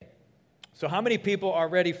So how many people are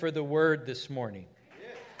ready for the word this morning?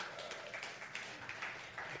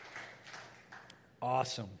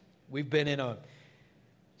 Awesome. We've been in a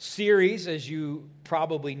series, as you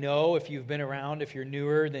probably know, if you've been around. If you're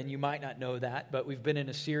newer, then you might not know that. But we've been in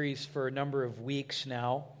a series for a number of weeks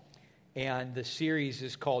now. And the series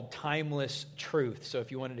is called Timeless Truth. So if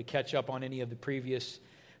you wanted to catch up on any of the previous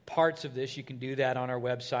parts of this, you can do that on our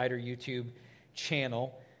website or YouTube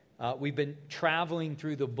channel. We've been traveling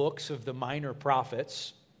through the books of the minor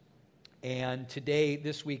prophets. And today,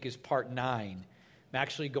 this week, is part 9. I'm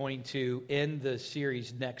actually going to end the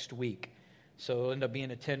series next week. So it'll end up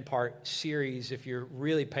being a 10-part series. If you're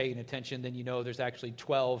really paying attention, then you know there's actually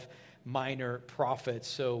 12 minor prophets.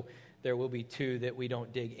 So there will be 2 that we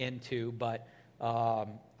don't dig into. But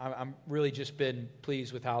I'm really just been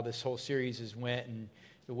pleased with how this whole series has went and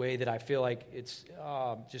the way that I feel like it's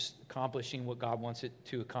just accomplishing what God wants it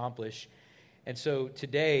to accomplish. And so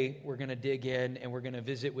today we're going to dig in and we're going to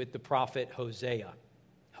visit with the prophet Hosea.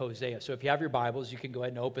 So if you have your Bibles, you can go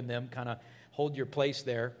ahead and open them, kind of hold your place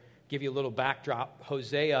there, give you a little backdrop.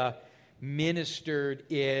 Hosea ministered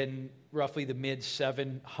in roughly the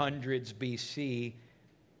mid-700s BC.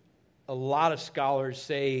 A lot of scholars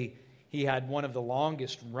say he had one of the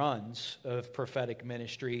longest runs of prophetic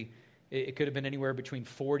ministry. It could have been anywhere between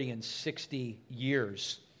 40 and 60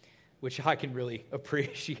 years, which I can really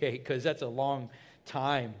appreciate because that's a long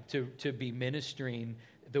time to be ministering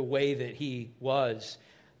the way that he was.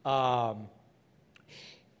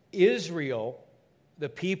 Israel, the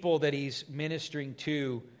people that he's ministering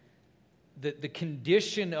to, the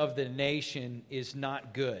condition of the nation is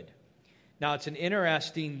not good. Now, it's an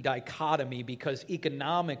interesting dichotomy because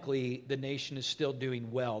economically, the nation is still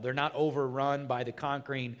doing well. They're not overrun by the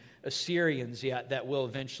conquering Assyrians yet. That will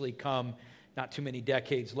eventually come not too many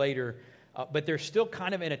decades later. But they're still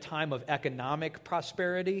kind of in a time of economic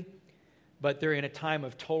prosperity, but they're in a time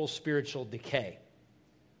of total spiritual decay.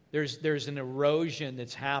 There's an erosion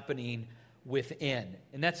that's happening within.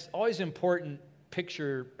 And that's always an important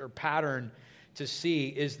picture or pattern to see,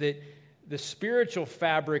 is that the spiritual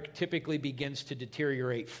fabric typically begins to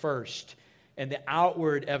deteriorate first, and the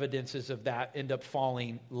outward evidences of that end up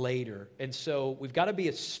falling later. And so we've got to be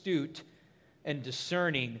astute and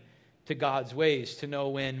discerning to God's ways to know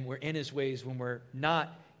when we're in His ways, when we're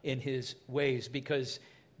not in His ways, because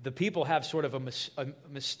the people have sort of a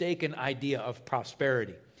mistaken idea of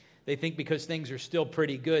prosperity. They think because things are still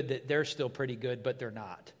pretty good that they're still pretty good, but they're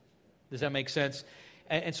not. Does that make sense?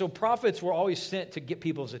 And so prophets were always sent to get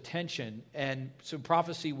people's attention. And so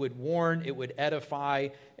prophecy would warn, it would edify,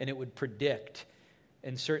 and it would predict.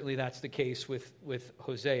 And certainly that's the case with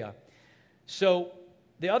Hosea. So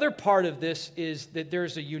the other part of this is that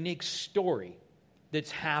there's a unique story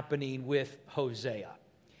that's happening with Hosea.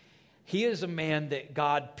 He is a man that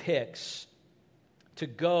God picks to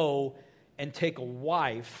go and take a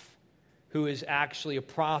wife who is actually a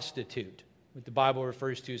prostitute, what the Bible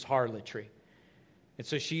refers to as harlotry. And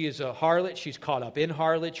so she is a harlot. She's caught up in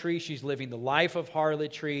harlotry. She's living the life of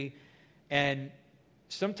harlotry. And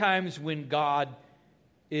sometimes when God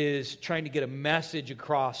is trying to get a message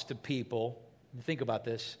across to people, think about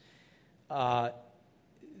this,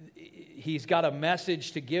 He's got a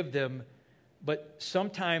message to give them, but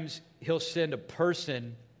sometimes He'll send a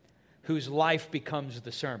person whose life becomes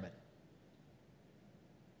the sermon.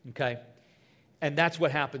 Okay? And that's what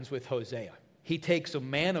happens with Hosea. He takes a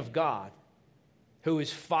man of God who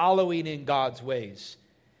is following in God's ways,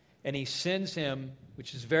 and he sends him,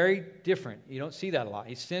 which is very different. You don't see that a lot.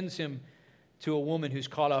 He sends him to a woman who's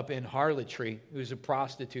caught up in harlotry, who's a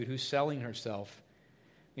prostitute, who's selling herself.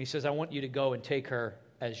 And he says, I want you to go and take her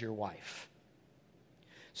as your wife.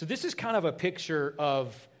 So this is kind of a picture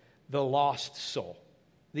of the lost soul,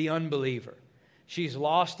 the unbeliever. She's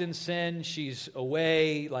lost in sin. She's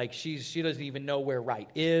away. She doesn't even know where right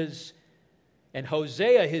is. And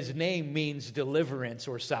Hosea, his name means deliverance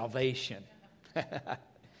or salvation.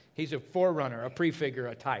 He's a forerunner, a prefigure,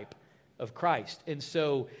 a type of Christ. And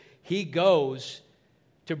so he goes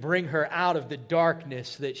to bring her out of the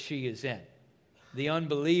darkness that she is in. The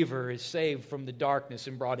unbeliever is saved from the darkness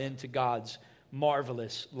and brought into God's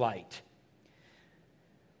marvelous light.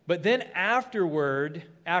 But then afterward,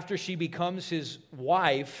 after she becomes his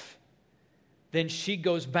wife, then she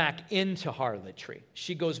goes back into harlotry.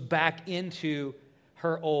 She goes back into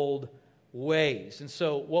her old ways. And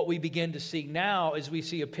so what we begin to see now is we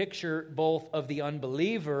see a picture both of the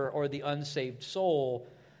unbeliever or the unsaved soul,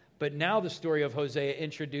 but now the story of Hosea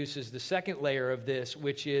introduces the second layer of this,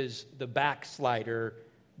 which is the backslider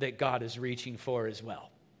that God is reaching for as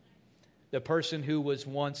well. The person who was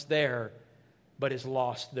once there, but has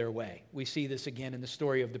lost their way. We see this again in the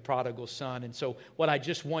story of the prodigal son. And so what I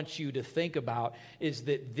just want you to think about is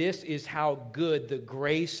that this is how good the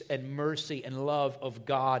grace and mercy and love of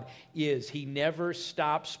God is. He never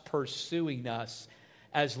stops pursuing us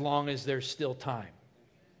as long as there's still time.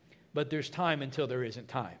 But there's time until there isn't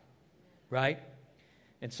time, right?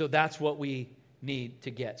 And so that's what we need to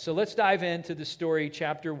get. So let's dive into the story,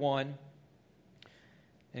 chapter 1,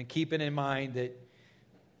 and keeping in mind that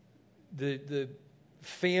the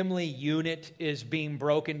family unit is being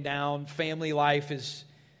broken down. Family life is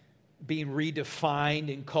being redefined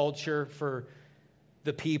in culture for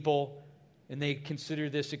the people, and they consider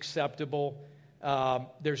this acceptable.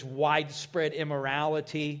 There's widespread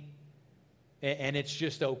immorality, and it's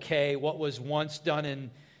just okay. What was once done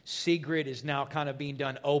in secret is now kind of being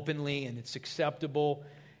done openly, and it's acceptable.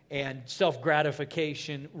 And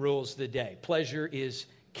self-gratification rules the day. Pleasure is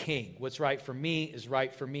king. What's right for me is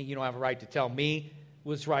right for me. You don't have a right to tell me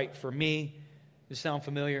what's right for me. Does it sound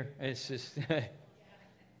familiar? It's just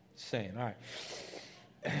saying, all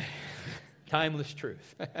right. Timeless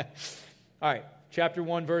truth. All right, chapter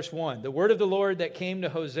 1, verse 1. The word of the Lord that came to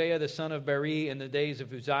Hosea, the son of Beri, in the days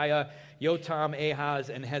of Uzziah, Jotam, Ahaz,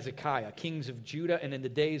 and Hezekiah, kings of Judah, and in the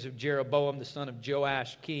days of Jeroboam, the son of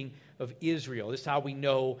Joash, king of Israel. This is how we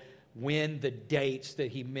know when the dates that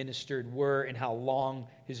he ministered were and how long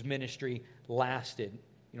his ministry lasted.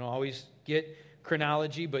 You don't always get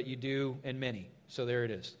chronology, but you do in many. So there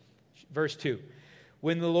it is. Verse 2.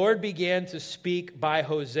 When the Lord began to speak by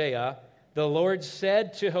Hosea, the Lord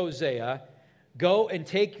said to Hosea, "Go and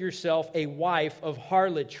take yourself a wife of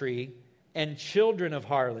harlotry and children of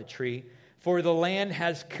harlotry, for the land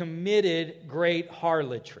has committed great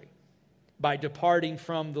harlotry by departing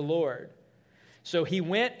from the Lord." So he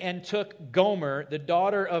went and took Gomer, the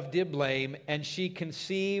daughter of Diblaim, and she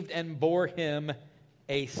conceived and bore him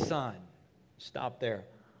a son. Stop there.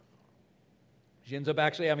 She ends up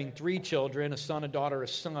actually having 3 children, a son, a daughter, a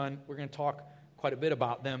son. We're going to talk quite a bit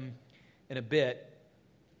about them in a bit,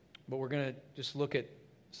 but we're going to just look at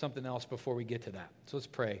something else before we get to that. So let's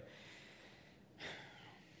pray.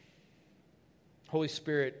 Holy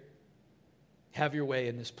Spirit, have your way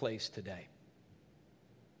in this place today.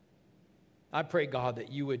 I pray, God,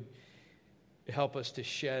 that you would help us to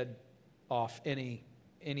shed off any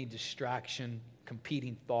distraction,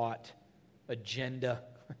 competing thought, agenda.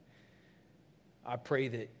 I pray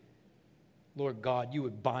that, Lord God, you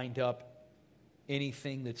would bind up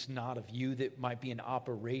anything that's not of you that might be an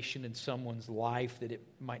operation in someone's life, that it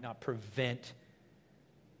might not prevent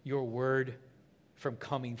your word from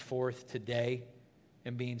coming forth today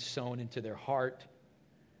and being sown into their heart.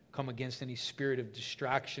 Come against any spirit of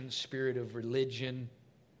distraction, spirit of religion.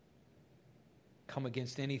 Come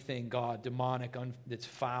against anything, God, demonic, that's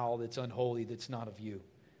foul, that's unholy, that's not of you.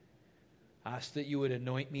 I ask that you would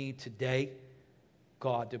anoint me today,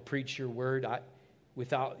 God, to preach your word.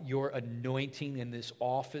 Without your anointing in this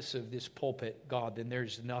office of this pulpit, God, then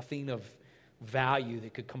there's nothing of value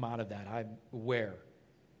that could come out of that. I'm aware,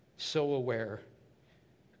 so aware,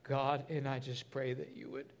 God, and I just pray that you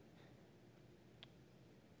would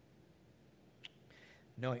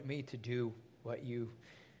anoint me to do what you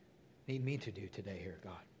need me to do today here,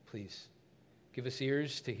 God. Please give us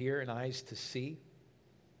ears to hear and eyes to see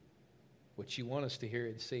what you want us to hear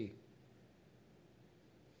and see.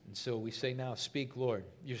 And so we say now, speak, Lord.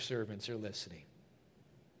 Your servants are listening.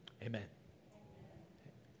 Amen.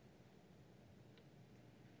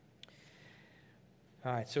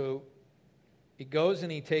 All right, so he goes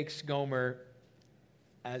and he takes Gomer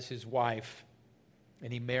as his wife,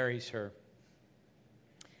 and he marries her.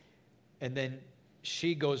 And then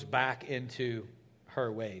she goes back into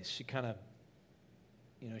her ways. She kind of,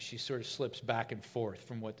 she sort of slips back and forth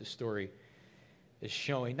from what the story is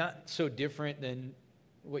showing. Not so different than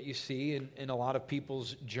what you see in a lot of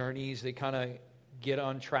people's journeys. They kind of get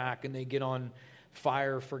on track and they get on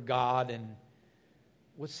fire for God. And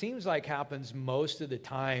what seems like happens most of the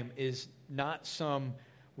time is not some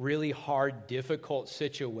really hard, difficult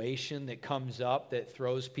situation that comes up that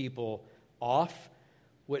throws people off.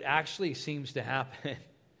 What actually seems to happen,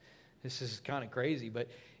 this is kind of crazy, but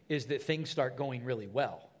is that things start going really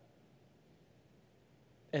well.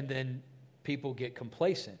 And then people get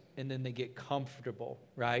complacent, and then they get comfortable,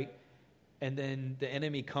 right? And then the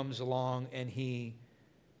enemy comes along and he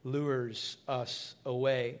lures us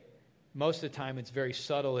away. Most of the time it's very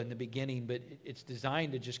subtle in the beginning, but it's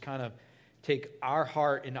designed to just kind of take our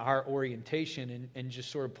heart and our orientation and just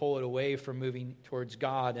sort of pull it away from moving towards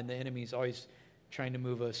God, and the enemy's always trying to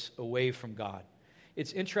move us away from God.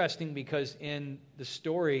 It's interesting because in the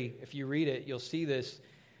story, if you read it, you'll see this.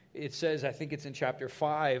 It says, I think it's in chapter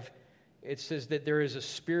 5, it says that there is a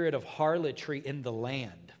spirit of harlotry in the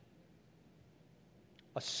land.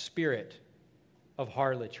 A spirit of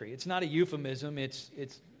harlotry. It's not a euphemism.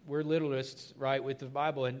 We're literalists, right, with the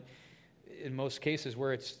Bible. And in most cases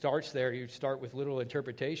where it starts there, you start with literal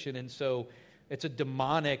interpretation. And so it's a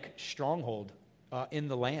demonic stronghold in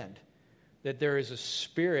the land. That there is a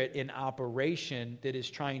spirit in operation that is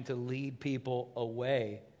trying to lead people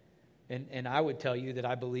away. And I would tell you that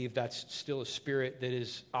I believe that's still a spirit that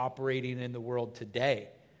is operating in the world today,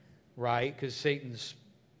 right? Because Satan's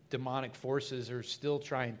demonic forces are still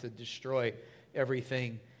trying to destroy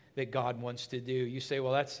everything that God wants to do. You say,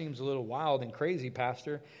 well, that seems a little wild and crazy,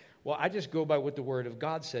 Pastor. Well, I just go by what the Word of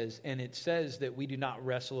God says, and it says that we do not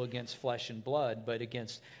wrestle against flesh and blood, but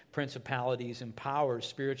against principalities and powers,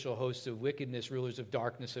 spiritual hosts of wickedness, rulers of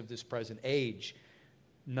darkness of this present age.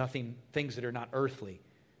 Things that are not earthly.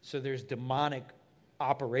 So there's demonic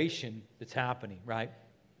operation that's happening, right?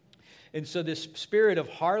 And so this spirit of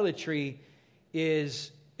harlotry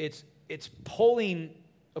it's pulling,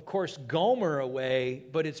 of course, Gomer away,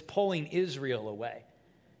 but it's pulling Israel away.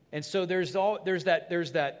 And so there's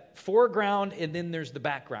that foreground, and then there's the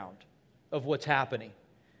background of what's happening.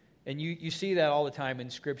 And you see that all the time in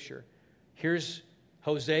Scripture. Here's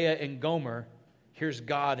Hosea and Gomer. Here's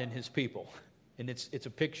God and his people. And it's a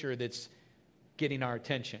picture that's getting our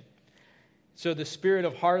attention. So the spirit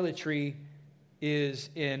of harlotry is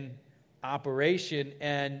in operation,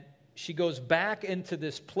 and she goes back into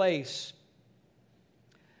this place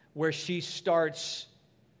where she starts,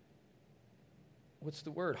 what's the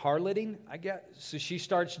word? Harloting, I guess. So she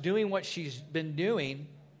starts doing what she's been doing.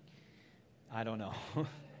 I don't know.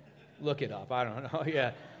 Look it up. I don't know.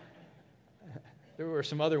 Yeah. There were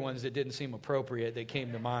some other ones that didn't seem appropriate that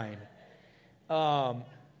came to mind.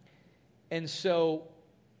 And so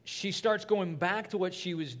she starts going back to what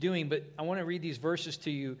she was doing, but I want to read these verses to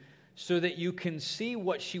you so that you can see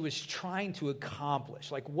what she was trying to accomplish,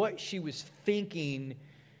 like what she was thinking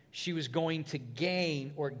she was going to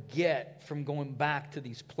gain or get from going back to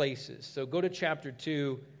these places. So go to chapter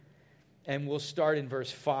 2, and we'll start in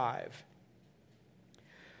verse 5.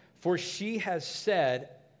 For she has said,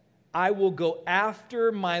 I will go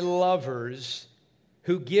after my lovers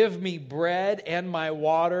who give me bread and my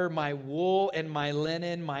water, my wool and my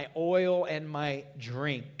linen, my oil and my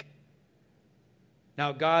drink.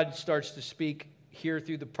 Now God starts to speak here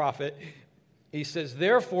through the prophet. He says,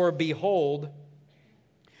 therefore, behold,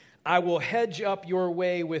 I will hedge up your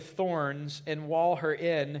way with thorns and wall her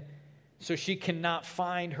in, so she cannot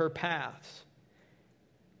find her paths.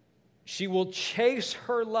 She will chase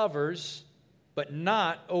her lovers, but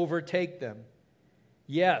not overtake them.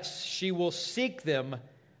 Yes, she will seek them,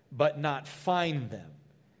 but not find them.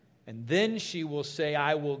 And then she will say,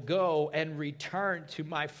 I will go and return to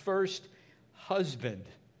my first husband.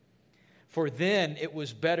 For then it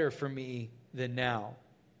was better for me than now.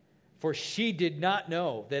 For she did not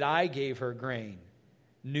know that I gave her grain,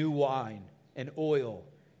 new wine, and oil,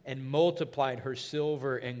 and multiplied her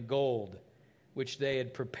silver and gold, which they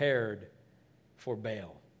had prepared for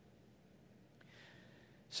Baal.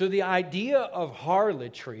 So the idea of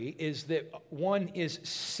harlotry is that one is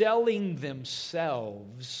selling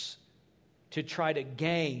themselves to try to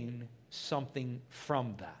gain something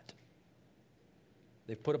from that.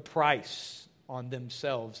 They've put a price on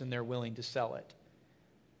themselves and they're willing to sell it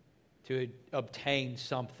to obtain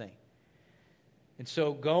something. And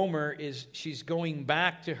so Gomer she's going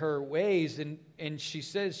back to her ways, and she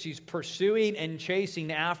says she's pursuing and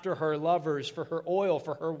chasing after her lovers for her oil,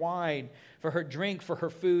 for her wine, for her drink, for her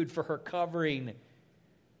food, for her covering.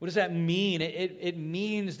 What does that mean? It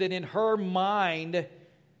means that in her mind,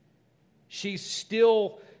 she's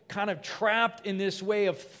still kind of trapped in this way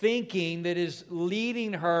of thinking that is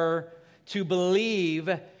leading her to believe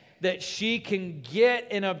that she can get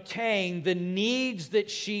and obtain the needs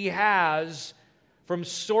that she has from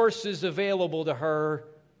sources available to her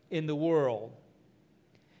in the world.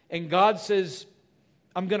 And God says,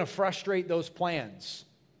 I'm going to frustrate those plans.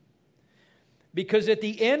 Because at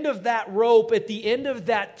the end of that rope, at the end of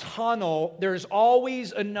that tunnel, there's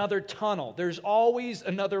always another tunnel. There's always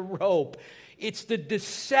another rope. It's the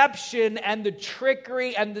deception and the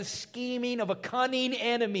trickery and the scheming of a cunning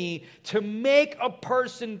enemy to make a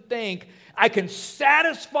person think, I can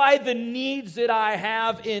satisfy the needs that I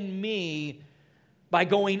have in me by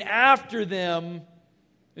going after them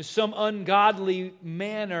in some ungodly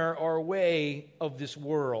manner or way of this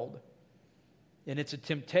world. And it's a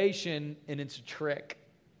temptation and it's a trick.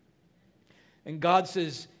 And God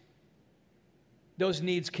says, those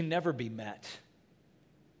needs can never be met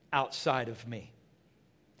outside of me.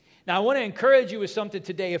 Now, I want to encourage you with something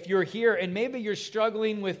today. If you're here and maybe you're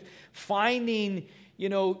struggling with finding,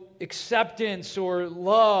 acceptance or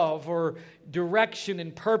love or direction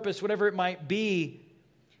and purpose, whatever it might be,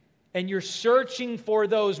 and you're searching for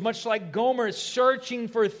those, much like Gomer is searching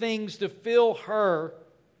for things to fill her,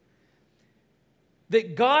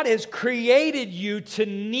 that God has created you to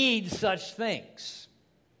need such things.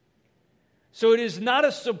 So it is not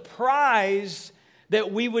a surprise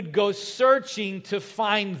that we would go searching to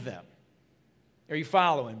find them. Are you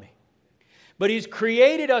following me? But He's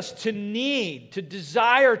created us to need, to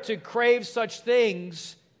desire, to crave such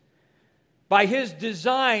things by His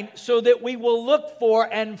design so that we will look for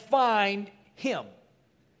and find Him.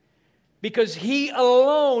 Because He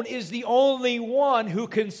alone is the only one who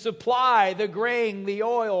can supply the grain, the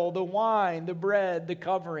oil, the wine, the bread, the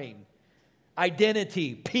covering,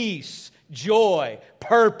 identity, peace, joy,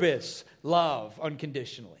 purpose, love,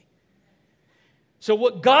 unconditionally. So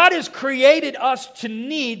what God has created us to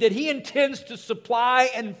need, that He intends to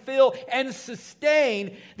supply and fill and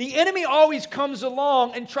sustain, the enemy always comes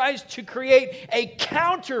along and tries to create a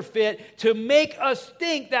counterfeit to make us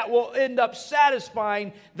think that will end up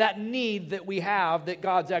satisfying that need that we have that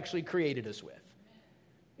God's actually created us with.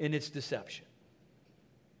 In its deception.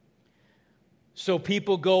 So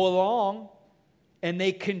people go along and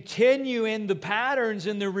they continue in the patterns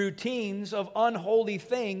and the routines of unholy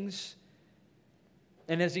things.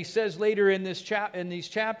 And as he says later in these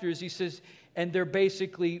chapters, he says, and they're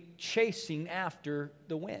basically chasing after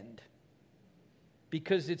the wind.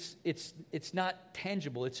 Because it's not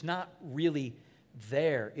tangible. It's not really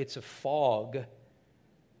there. It's a fog.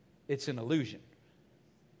 It's an illusion.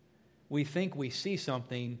 We think we see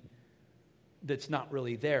something that's not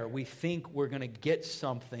really there. We think we're going to get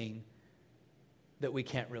something that we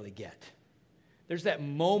can't really get. There's that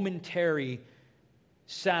momentary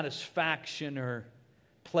satisfaction or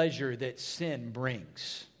pleasure that sin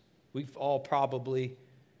brings. We've all probably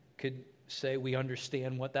could say we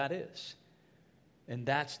understand what that is. And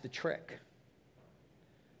that's the trick.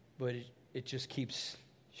 But it just keeps,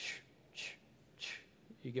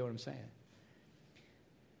 you get what I'm saying?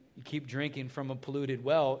 You keep drinking from a polluted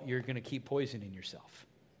well, you're going to keep poisoning yourself.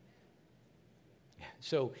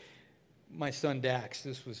 So my son Dax,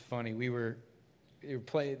 this was funny.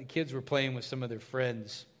 The kids were playing with some of their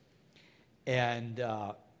friends and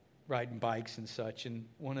riding bikes and such. And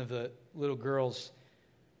one of the little girls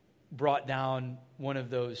brought down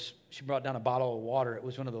she brought down a bottle of water. It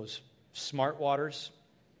was one of those smart waters.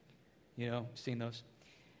 Seen those?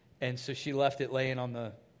 And so she left it laying on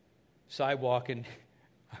the sidewalk, and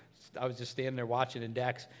I was just standing there watching, and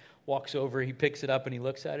Dax walks over, he picks it up, and he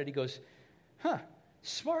looks at it. He goes,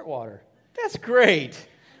 smart water. That's great.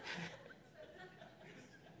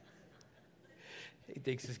 He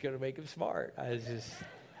thinks it's going to make him smart. I just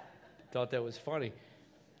thought that was funny.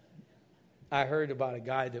 I heard about a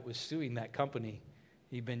guy that was suing that company.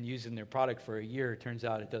 He'd been using their product for a year. It turns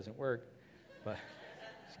out it doesn't work. But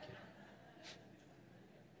just kidding.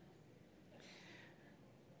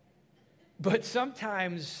 But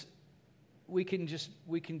sometimes we can just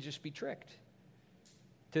be tricked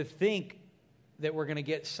to think that we're going to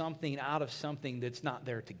get something out of something that's not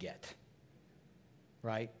there to get.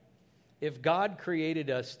 Right? If God created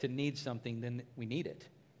us to need something, then we need it.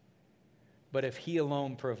 But if He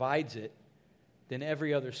alone provides it, then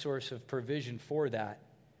every other source of provision for that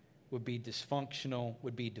would be dysfunctional,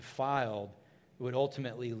 would be defiled, would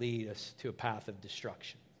ultimately lead us to a path of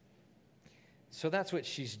destruction. So that's what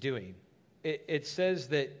she's doing. It says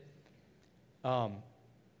that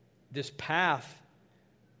this path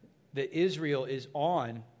that Israel is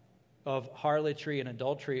on of harlotry and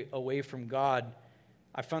adultery away from God,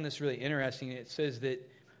 I found this really interesting. It says that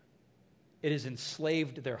it has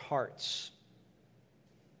enslaved their hearts,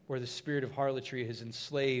 where the spirit of harlotry has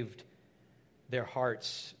enslaved their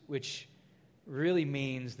hearts, which really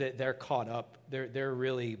means that they're caught up. They're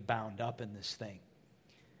really bound up in this thing.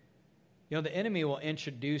 The enemy will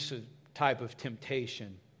introduce a type of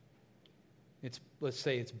temptation. Let's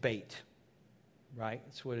say it's bait, right?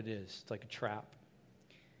 That's what it is. It's like a trap.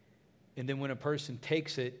 And then when a person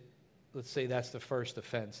takes it, let's say that's the first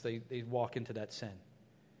offense. They walk into that sin.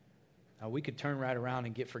 Now, we could turn right around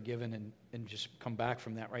and get forgiven and just come back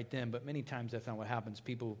from that right then. But many times that's not what happens.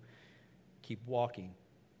 People keep walking.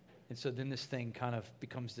 And so then this thing kind of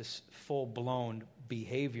becomes this full-blown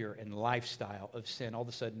behavior and lifestyle of sin. All of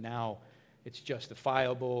a sudden now it's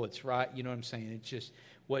justifiable. It's right. You know what I'm saying? It's just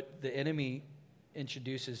what the enemy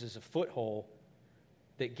introduces as a foothold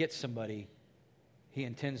that gets somebody. He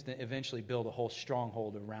intends to eventually build a whole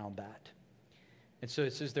stronghold around that. And so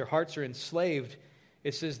it says their hearts are enslaved.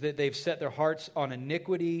 It says that they've set their hearts on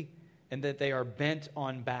iniquity and that they are bent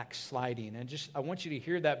on backsliding. And I want you to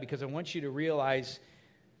hear that, because I want you to realize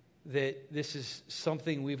that this is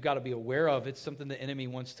something we've got to be aware of. It's something the enemy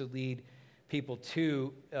wants to lead people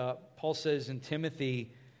to. Paul says in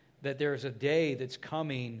Timothy that there's a day that's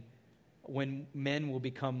coming when men will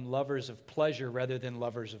become lovers of pleasure rather than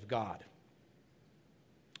lovers of God.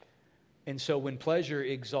 And so when pleasure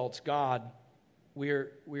exalts God,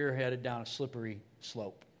 we're headed down a slippery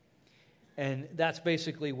slope. And that's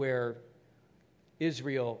basically where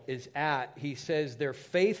Israel is at. He says their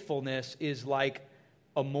faithfulness is like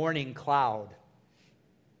a morning cloud.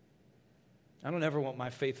 I don't ever want my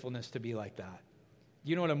faithfulness to be like that.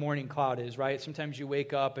 You know what a morning cloud is, right? Sometimes you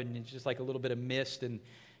wake up and it's just like a little bit of mist, and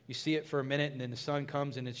you see it for a minute, and then the sun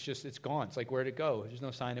comes and it's gone. It's like, where'd it go? There's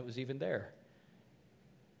no sign it was even there.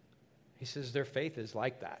 He says their faith is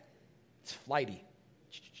like that. It's flighty.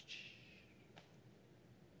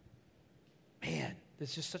 Man,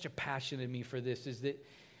 there's just such a passion in me for this, is that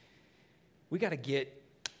we got to get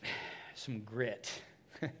some grit.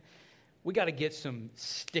 We got to get some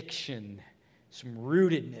stiction, some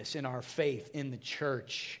rootedness in our faith in the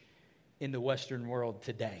church in the Western world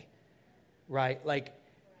today, right? Like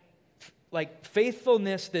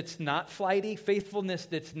faithfulness that's not flighty, faithfulness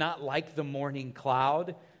that's not like the morning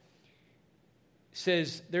cloud,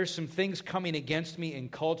 says there's some things coming against me in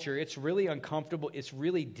culture. It's really uncomfortable. It's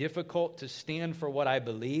really difficult to stand for what I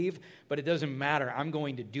believe, but it doesn't matter. I'm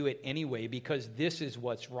going to do it anyway, because this is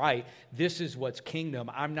what's right. This is what's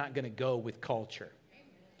kingdom. I'm not going to go with culture.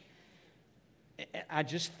 Amen. I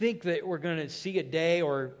just think that we're going to see a day,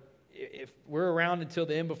 or if we're around until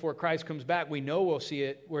the end before Christ comes back, we know we'll see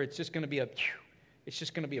it, where it's just going to be a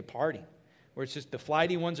party. Where it's just the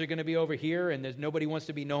flighty ones are going to be over here, and there's nobody wants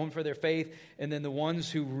to be known for their faith, and then the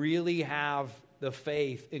ones who really have the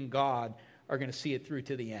faith in God are going to see it through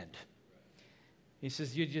to the end. He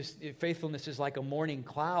says, faithfulness is like a morning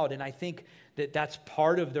cloud, and I think that that's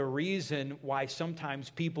part of the reason why sometimes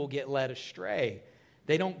people get led astray.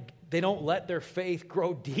 They don't let their faith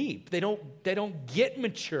grow deep. They don't get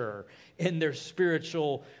mature in their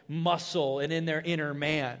spiritual muscle and in their inner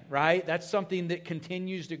man, right? That's something that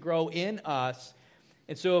continues to grow in us.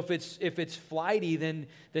 And so if it's flighty, then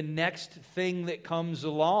the next thing that comes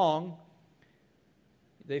along,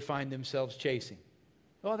 they find themselves chasing.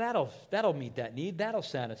 Well, that'll meet that need. That'll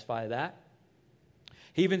satisfy that.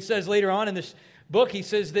 He even says later on in this book, he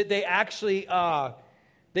says that they actually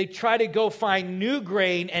they try to go find new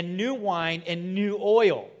grain and new wine and new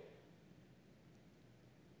oil.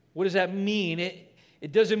 What does that mean?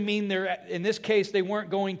 It doesn't mean in this case, they weren't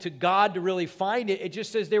going to God to really find it. It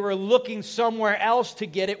just says they were looking somewhere else to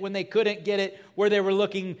get it when they couldn't get it where they were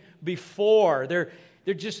looking before. They're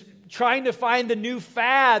just trying to find the new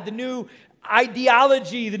fad, the new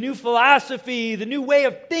ideology, the new philosophy, the new way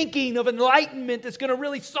of thinking of enlightenment that's going to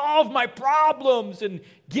really solve my problems and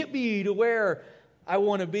get me to where I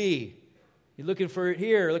want to be. You're looking for it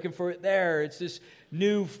here, looking for it there. It's this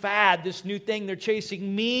new fad, this new thing they're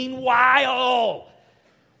chasing. Meanwhile,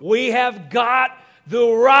 we have got the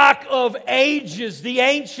rock of ages, the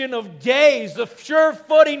ancient of days, the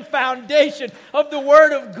sure-footing foundation of the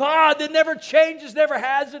Word of God that never changes, never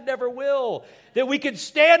has, and never will, that we can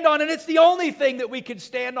stand on, and it's the only thing that we can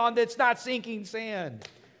stand on that's not sinking sand.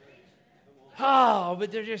 Oh,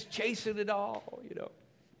 but they're just chasing it all, you know.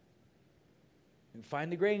 You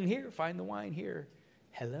find the grain here, find the wine here.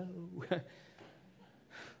 Hello.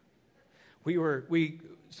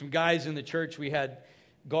 Some guys in the church, we had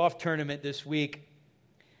golf tournament this week,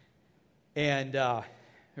 and there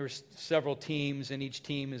were several teams, and each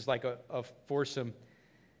team is like a foursome.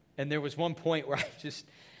 And there was one point where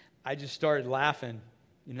I just started laughing.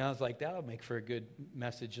 You know, I was like, that'll make for a good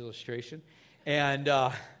message illustration. And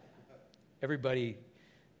everybody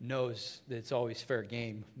knows that it's always fair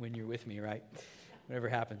game when you're with me, right? Whatever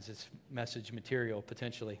happens, it's message material,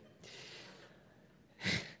 potentially.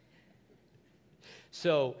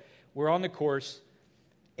 So we're on the course,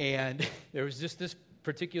 and there was just this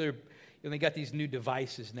particular, they got these new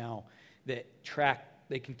devices now that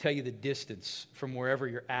they can tell you the distance from wherever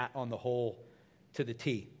you're at on the hole to the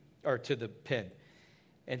tee, or to the pin.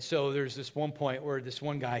 And so there's this one point where this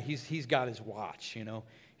one guy, he's got his watch, you know.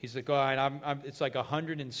 He's like, all right, it's like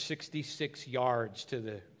 166 yards to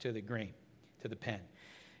the green, to the pin.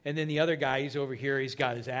 And then the other guy, he's over here, he's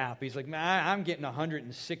got his app. He's like, man, I'm getting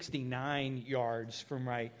 169 yards from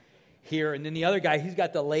right here. And then the other guy, he's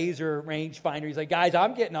got the laser rangefinder. He's like, guys,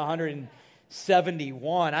 I'm getting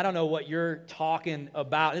 171. I don't know what you're talking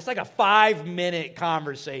about. It's like a 5-minute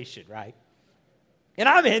conversation, right? And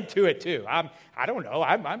I'm into it too. I don't know.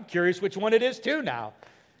 I'm curious which one it is too now.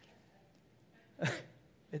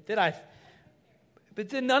 But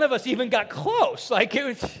then none of us even got close. Like it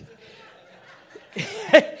was.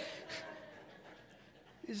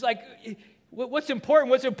 It's like, what's important?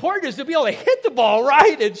 What's important is to be able to hit the ball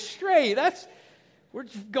right and straight. We're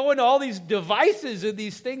just going to all these devices and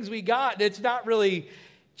these things we got, and it's not really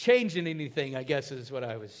changing anything, I guess is what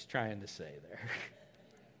I was trying to say there.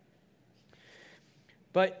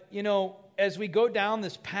 But, as we go down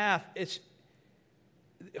this path,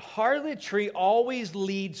 harlotry always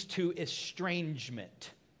leads to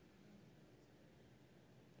estrangement.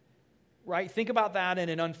 Right? Think about that in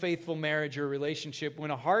an unfaithful marriage or relationship.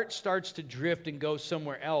 When a heart starts to drift and go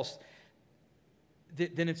somewhere else,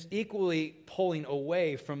 then it's equally pulling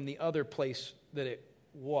away from the other place that it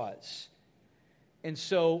was. And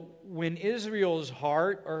so when Israel's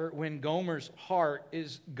heart, or when Gomer's heart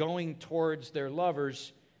is going towards their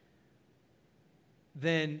lovers,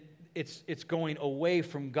 then it's going away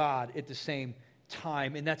from God at the same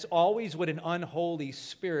time. And that's always what an unholy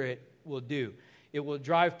spirit will do. It will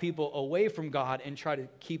drive people away from God and try to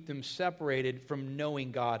keep them separated from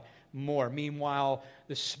knowing God more. Meanwhile,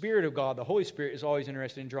 the Spirit of God, the Holy Spirit, is always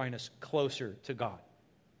interested in drawing us closer to God.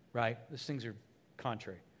 Right? These things are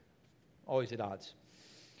contrary. Always at odds.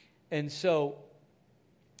 And so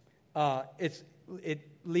it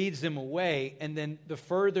leads them away, and then the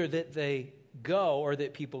further that they go, or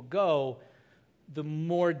that people go, the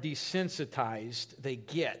more desensitized they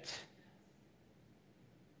get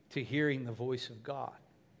to hearing the voice of God,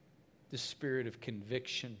 the spirit of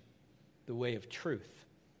conviction, the way of truth.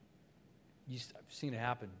 I've seen it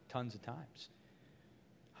happen tons of times.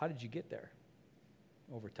 How did you get there?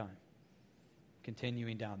 Over time.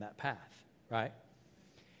 Continuing down that path, right?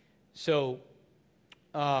 So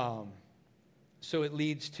it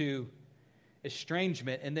leads to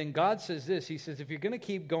estrangement. And then God says this. He says, if you're going to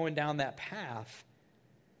keep going down that path,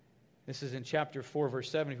 this is in chapter 4,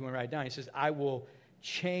 verse 7, if you want to write it down, he says, I will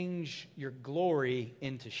change your glory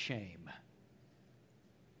into shame.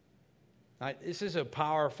 Right? This is a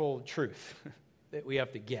powerful truth that we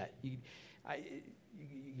have to get. You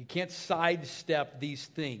can't sidestep these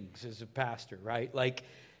things as a pastor, right? Like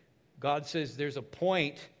God says there's a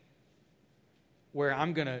point where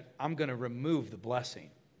I'm gonna remove the blessing.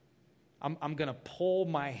 I'm going to pull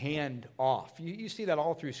my hand off. You see that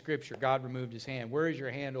all through Scripture. God removed his hand. Where is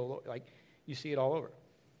your hand? Like, you see it all over.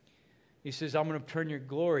 He says, I'm going to turn your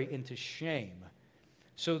glory into shame.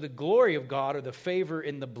 So the glory of God, or the favor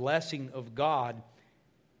and the blessing of God,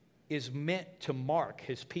 is meant to mark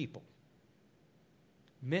his people.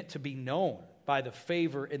 Meant to be known by the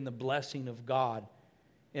favor and the blessing of God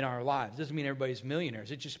in our lives. Doesn't mean everybody's millionaires.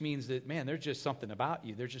 It just means that, man, there's just something about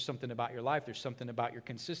you. There's just something about your life. There's something about your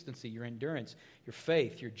consistency, your endurance, your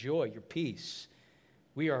faith, your joy, your peace.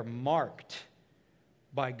 We are marked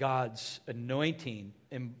by God's anointing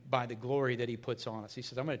and by the glory that he puts on us. He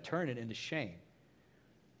says, I'm going to turn it into shame.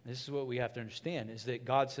 This is what we have to understand, is that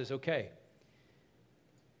God says, okay,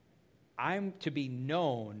 I'm to be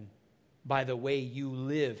known by the way you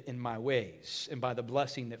live in my ways and by the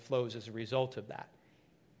blessing that flows as a result of that.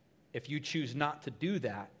 If you choose not to do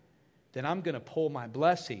that, then I'm going to pull my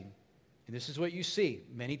blessing. And this is what you see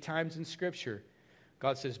many times in Scripture.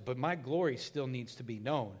 God says, but my glory still needs to be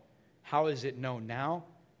known. How is it known now?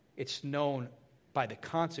 It's known by the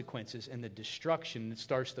consequences and the destruction that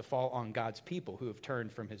starts to fall on God's people who have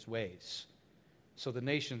turned from his ways. So the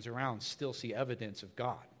nations around still see evidence of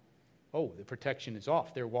God. Oh, the protection is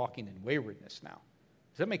off. They're walking in waywardness now.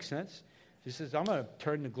 Does that make sense? He says, I'm going to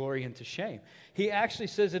turn the glory into shame. He actually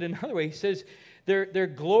says it another way. He says, their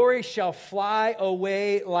glory shall fly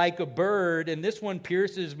away like a bird. And this one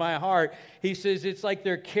pierces my heart. He says, it's like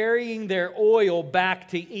they're carrying their oil back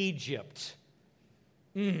to Egypt.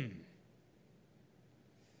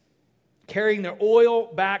 Carrying their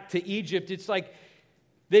oil back to Egypt. It's like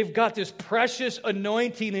they've got this precious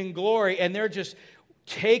anointing and glory, and they're just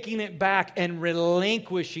taking it back and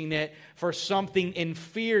relinquishing it for something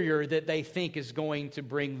inferior that they think is going to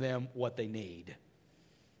bring them what they need.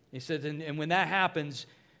 He says, and when that happens,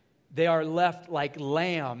 they are left like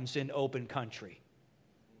lambs in open country.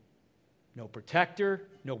 No protector,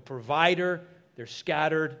 no provider. They're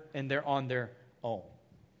scattered and they're on their own.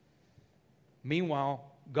 Meanwhile,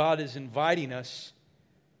 God is inviting us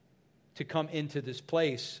to come into this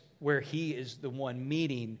place where he is the one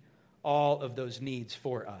meeting all of those needs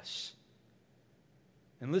for us.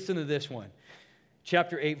 And listen to this one.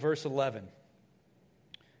 Chapter 8, verse 11.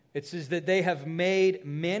 It says that they have made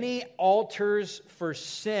many altars for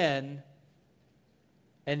sin,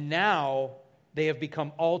 and now they have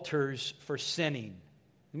become altars for sinning.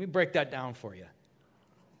 Let me break that down for you.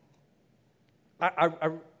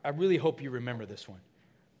 I really hope you remember this one.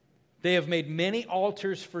 They have made many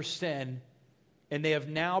altars for sin, and they have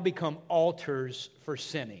now become altars for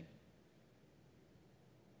sinning.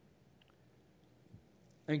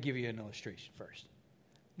 Let me give you an illustration first.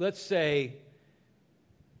 Let's say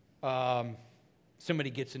somebody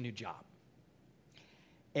gets a new job.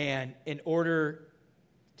 And in order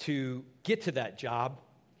to get to that job,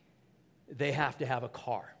 they have to have a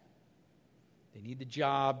car. They need the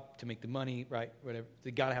job to make the money, right? Whatever.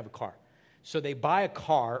 They got to have a car. So they buy a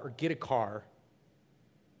car or get a car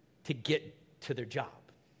to get to their job.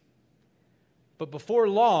 But before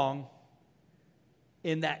long,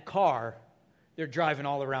 in that car, they're driving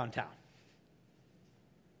all around town.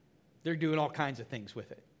 They're doing all kinds of things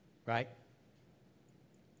with it, right?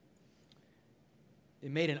 They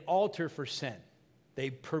made an altar for sin. They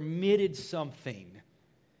permitted something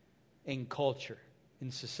in culture, in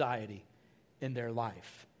society, in their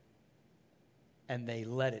life, and they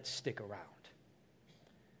let it stick around.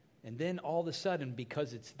 And then all of a sudden,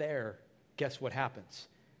 because it's there, guess what happens?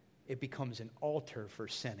 It becomes an altar for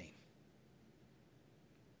sinning.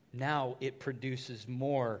 Now it produces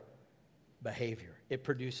more behavior. It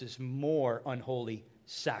produces more unholy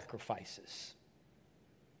sacrifices.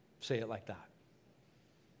 Say it like that.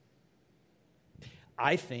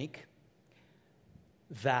 I think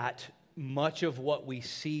that much of what we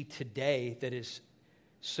see today that is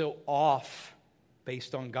so off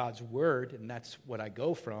based on God's word, and that's what I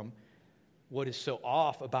go from, what is so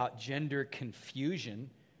off about gender confusion,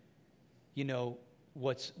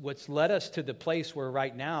 what's led us to the place where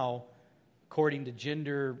right now, according to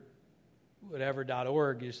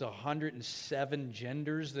genderwhatever.org, there's 107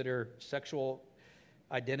 genders that are sexual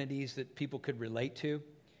identities that people could relate to.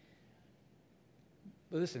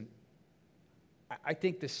 But listen, I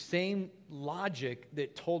think the same logic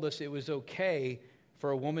that told us it was okay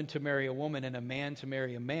for a woman to marry a woman and a man to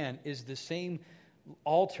marry a man is the same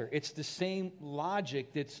altar. It's the same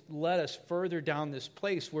logic that's led us further down this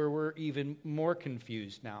place where we're even more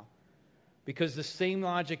confused now. Because the same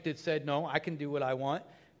logic that said, no, I can do what I want,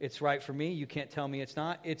 it's right for me, you can't tell me it's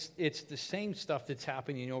not, it's the same stuff that's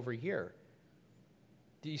happening over here.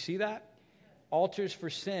 Do you see that? Altars for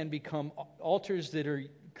sin become altars that are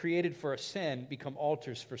created for a sin become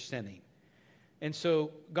altars for sinning. And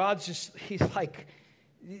so he's like,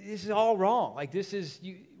 this is all wrong. Like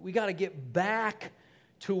we got to get back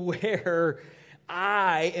to where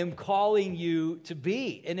I am calling you to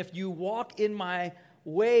be. And if you walk in my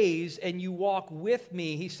ways and you walk with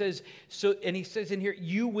me, he says in here,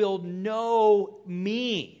 you will know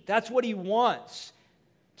me. That's what he wants.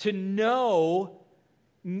 To know.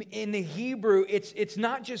 In the Hebrew, it's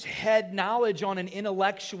not just head knowledge on an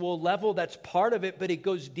intellectual level, that's part of it, but it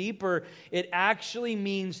goes deeper. It actually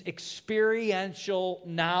means experiential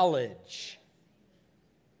knowledge.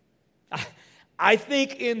 I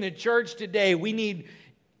think in the church today, we need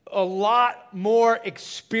a lot more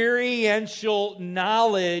experiential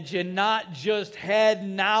knowledge and not just head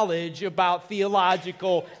knowledge about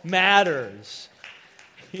theological matters.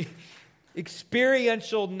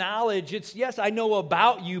 Experiential knowledge, it's, yes, I know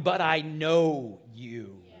about you, but I know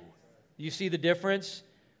you. You see the difference?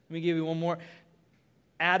 Let me give you one more.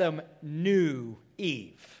 Adam knew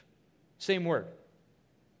Eve. Same word.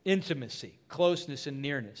 Intimacy, closeness, and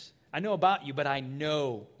nearness. I know about you, but I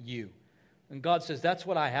know you. And God says, that's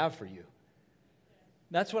what I have for you.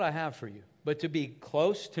 That's what I have for you. But to be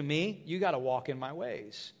close to me, you got to walk in my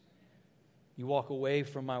ways. You walk away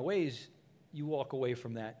from my ways, you walk away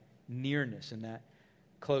from that nearness and that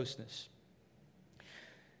closeness.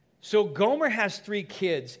 So Gomer has 3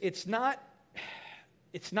 kids. It's not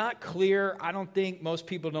clear. I don't think, most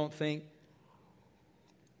people don't think,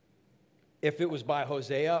 if it was by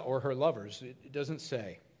Hosea or her lovers. It doesn't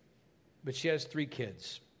say. But she has 3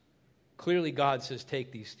 kids. Clearly God says,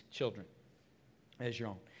 take these children as your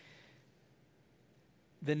own.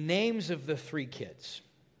 The names of the 3 kids,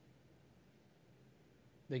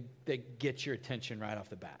 they get your attention right off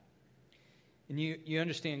the bat. And you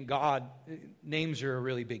understand God, names are a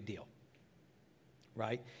really big deal,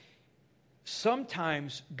 right?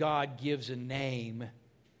 Sometimes God gives a name,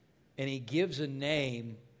 and he gives a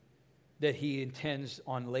name that he intends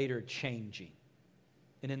on later changing.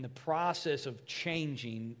 And in the process of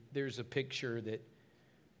changing, there's a picture that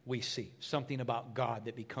we see, something about God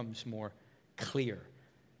that becomes more clear.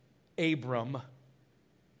 Abram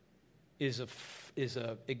is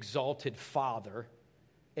a exalted father.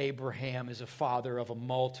 Abraham is a father of a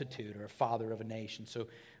multitude, or a father of a nation. So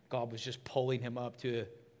God was just pulling him up to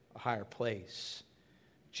a higher place.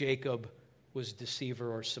 Jacob was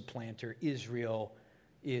deceiver or supplanter. Israel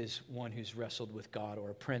is one who's wrestled with God, or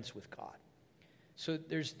a prince with God. So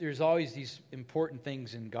there's always these important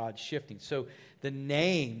things in God shifting. So the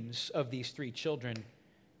names of these three children,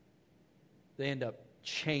 they end up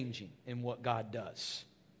changing in what God does.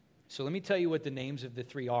 So let me tell you what the names of the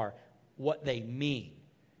three are, what they mean,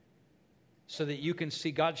 so that you can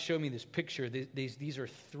see. God showed me this picture. These are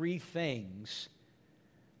three things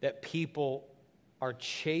that people are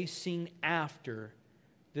chasing after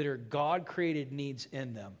that are God-created needs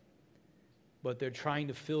in them, but they're trying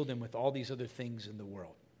to fill them with all these other things in the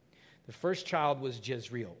world. The first child was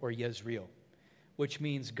Jezreel, which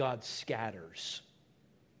means God scatters.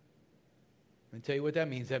 Let me tell you what that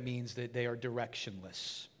means. That means that they are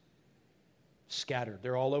directionless, scattered.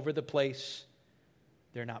 They're all over the place.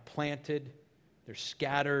 They're not planted. They're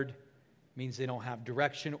scattered. It means they don't have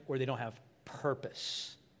direction or they don't have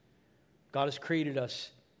purpose. God has created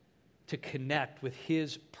us to connect with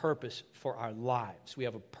His purpose for our lives. We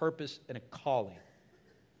have a purpose and a calling.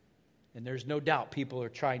 And there's no doubt people are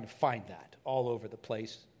trying to find that all over the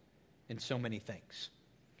place in so many things.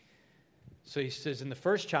 So he says in the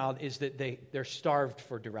first child is that they're starved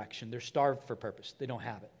for direction. They're starved for purpose. They don't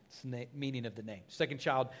have it. It's the meaning of the name. Second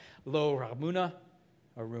child, Lo Ramuna,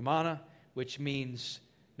 or Rumana, which means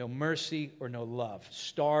no mercy or no love.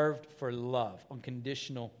 Starved for love,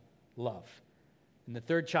 unconditional love. And the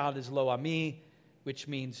third child is Lo Ami, which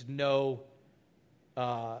means no,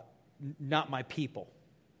 not my people.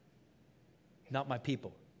 Not my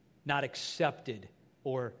people. Not accepted,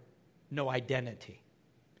 or no identity.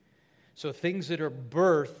 So things that are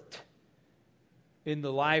birthed in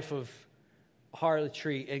the life of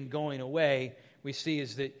harlotry and going away, we see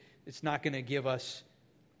is that it's not going to give us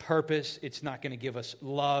purpose, it's not going to give us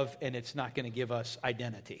love, and it's not going to give us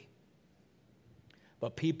identity.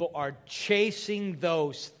 But people are chasing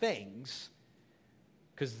those things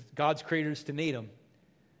because God's created us to need them,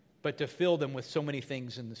 but to fill them with so many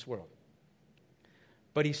things in this world.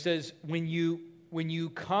 But he says, when you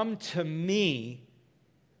come to me,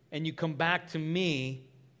 and you come back to me,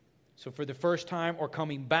 so for the first time or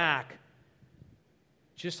coming back,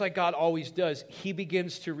 just like God always does, He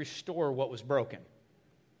begins to restore what was broken.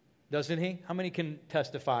 Doesn't He? How many can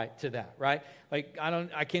testify to that, right? Like,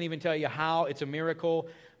 I can't even tell you how. It's a miracle,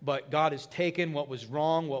 but God has taken what was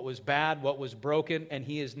wrong, what was bad, what was broken, and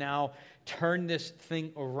He has now turned this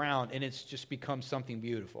thing around, and it's just become something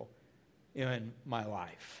beautiful in my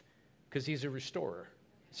life. Because He's a restorer.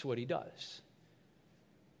 That's what He does.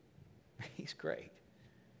 He's great.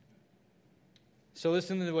 So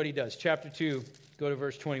listen to what He does. Chapter 2, go to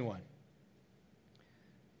verse 21.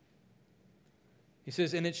 He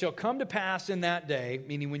says, and it shall come to pass in that day,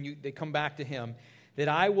 meaning when they come back to Him, that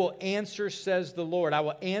I will answer, says the Lord. I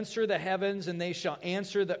will answer the heavens, and they shall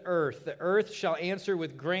answer the earth. The earth shall answer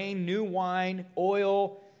with grain, new wine,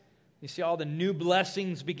 oil. You see all the new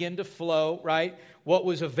blessings begin to flow, right? What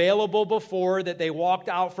was available before that they walked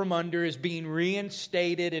out from under is being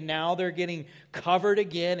reinstated, and now they're getting covered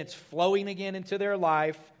again. It's flowing again into their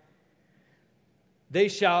life. They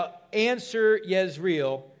shall answer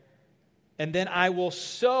Jezreel, and then I will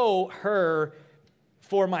sow her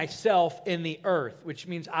for myself in the earth, which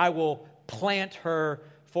means I will plant her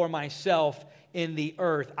for myself in the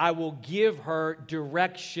earth. I will give her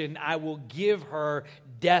direction. I will give her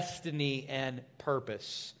destiny and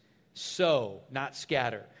purpose. Sow, not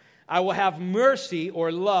scatter. I will have mercy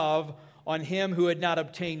or love on him who had not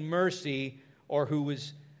obtained mercy or who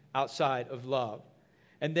was outside of love.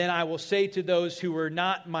 And then I will say to those who were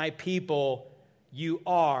not my people, you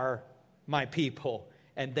are my people.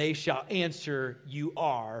 And they shall answer, you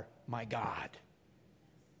are my God.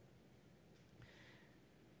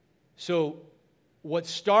 So what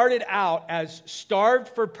started out as starved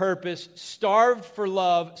for purpose, starved for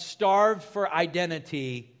love, starved for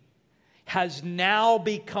identity, has now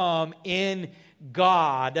become in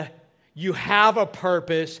God. You have a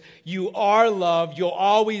purpose, you are loved, you'll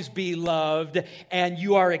always be loved, and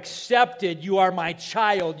you are accepted, you are my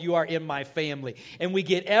child, you are in my family. And we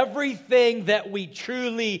get everything that we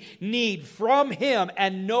truly need from Him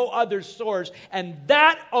and no other source, and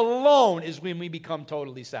that alone is when we become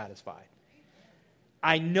totally satisfied.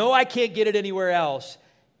 I know I can't get it anywhere else,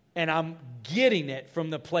 and I'm getting it from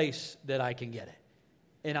the place that I can get it.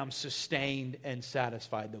 And I'm sustained and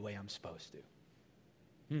satisfied the way I'm supposed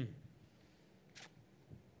to.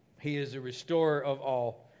 He is a restorer of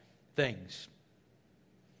all things.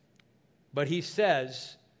 But He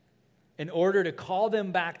says, in order to call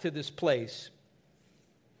them back to this place,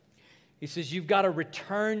 He says, you've got to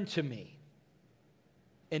return to me,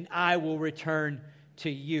 and I will return to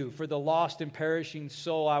you. For the lost and perishing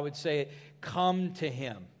soul, I would say, come to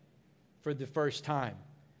him for the first time,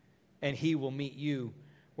 and he will meet you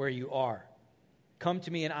where you are. Come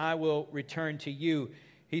to me, and I will return to you.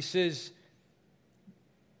 He says,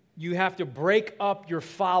 you have to break up your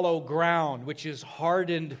fallow ground, which is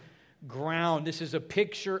hardened ground. This is a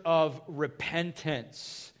picture of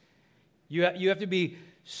repentance. You have to be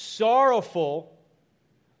sorrowful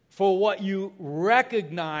for what you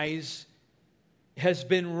recognize has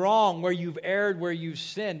been wrong, where you've erred, where you've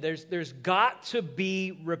sinned. There's got to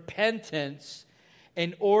be repentance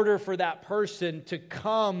in order for that person to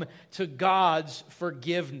come to God's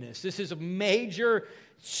forgiveness. This is a major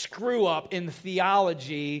screw up in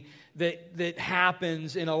theology that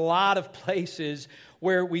happens in a lot of places,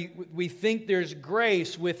 where we think there's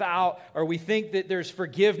grace without, or we think that there's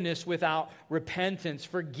forgiveness without repentance.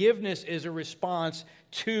 Forgiveness is a response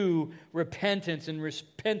to repentance, and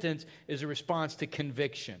repentance is a response to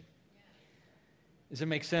conviction. Does that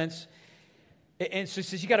make sense? And so he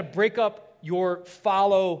says you got to break up your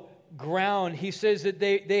fallow ground. He says that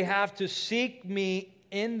they have to seek me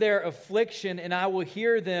in their affliction, and I will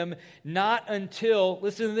hear them, not until,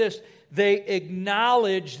 listen to this, they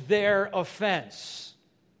acknowledge their offense.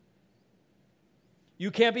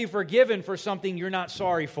 You can't be forgiven for something you're not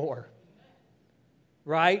sorry for.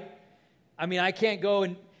 Right? I mean, I can't go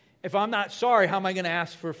and, if I'm not sorry, how am I going to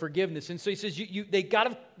ask for forgiveness? And so he says, they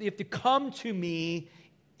have to come to me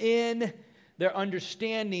in their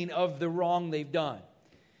understanding of the wrong they've done.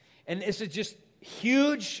 And this is just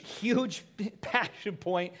huge passion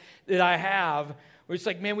point that I have, where it's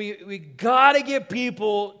like, man, we got to get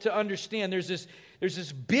people to understand there's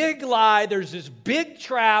this big lie, there's this big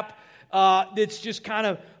trap that's just kind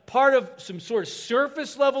of part of some sort of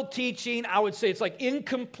surface level teaching. I would say it's like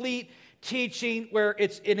incomplete teaching, where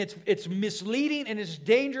it's misleading and it's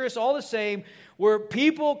dangerous all the same, where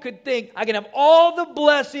people could think, I can have all the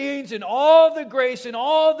blessings and all the grace and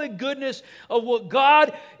all the goodness of what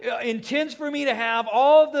God intends for me to have,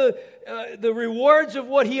 all the rewards of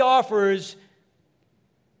what He offers,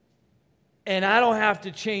 and I don't have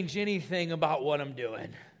to change anything about what I'm doing.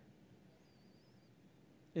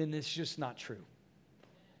 And it's just not true.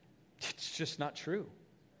 It's just not true.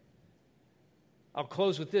 I'll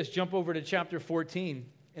close with this. Jump over to chapter 14,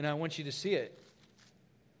 and I want you to see it.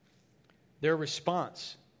 Their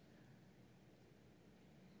response.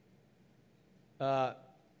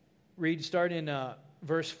 Start in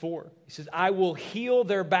verse 4. He says, I will heal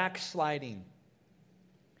their backsliding.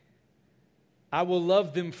 I will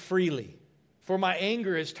love them freely, for my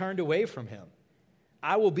anger is turned away from him.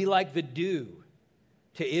 I will be like the dew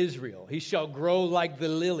to Israel. He shall grow like the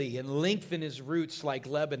lily and lengthen his roots like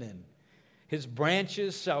Lebanon. His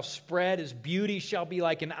branches shall spread, his beauty shall be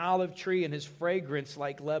like an olive tree, and his fragrance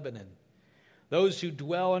like Lebanon. Those who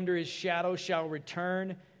dwell under his shadow shall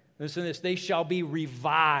return. Listen to this, they shall be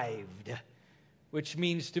revived, which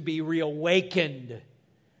means to be reawakened,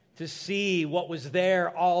 to see what was there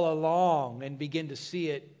all along and begin to see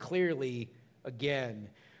it clearly again.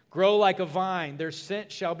 Grow like a vine, their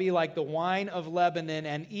scent shall be like the wine of Lebanon,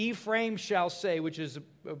 and Ephraim shall say, which is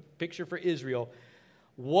a picture for Israel,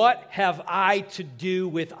 what have I to do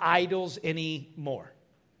with idols anymore?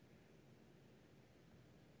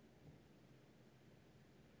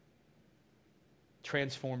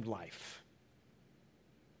 Transformed life.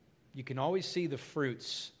 You can always see the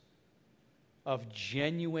fruits of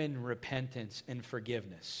genuine repentance and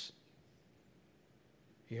forgiveness.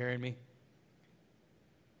 You hearing me?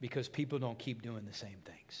 Because people don't keep doing the same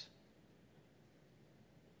things.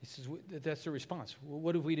 He says, that's the response. Well,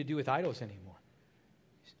 what have we to do with idols anymore?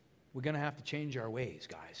 We're going to have to change our ways,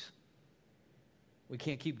 guys. We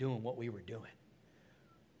can't keep doing what we were doing.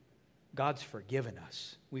 God's forgiven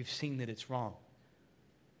us. We've seen that it's wrong.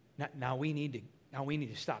 Now we need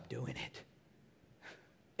to stop doing it.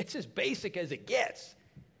 It's as basic as it gets.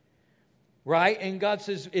 Right? And God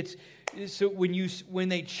says it's so when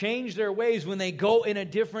they change their ways, when they go in a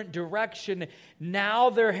different direction, now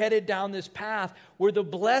they're headed down this path where the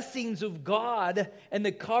blessings of God and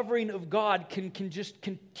the covering of God can just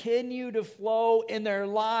continue to flow in their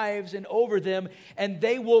lives and over them, and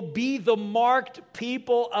they will be the marked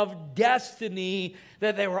people of destiny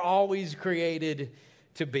that they were always created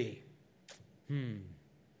to be.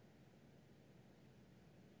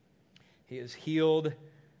 He has healed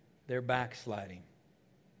their backsliding.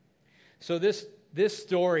 So this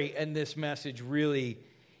story and this message really,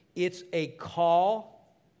 it's a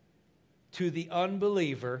call to the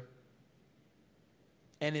unbeliever,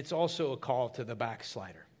 and it's also a call to the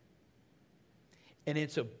backslider. And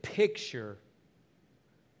it's a picture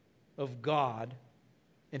of God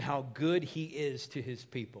and how good he is to his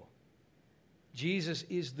people. Jesus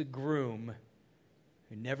is the groom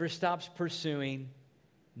who never stops pursuing,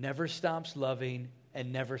 never stops loving,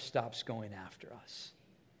 and never stops going after us.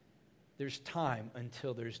 There's time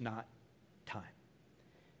until there's not time.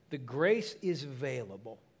 The grace is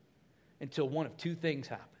available until one of two things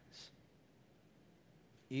happens.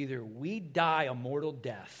 Either we die a mortal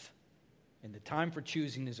death and the time for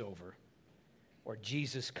choosing is over, or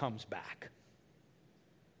Jesus comes back.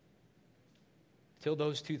 Till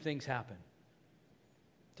those two things happen,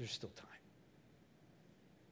 there's still time.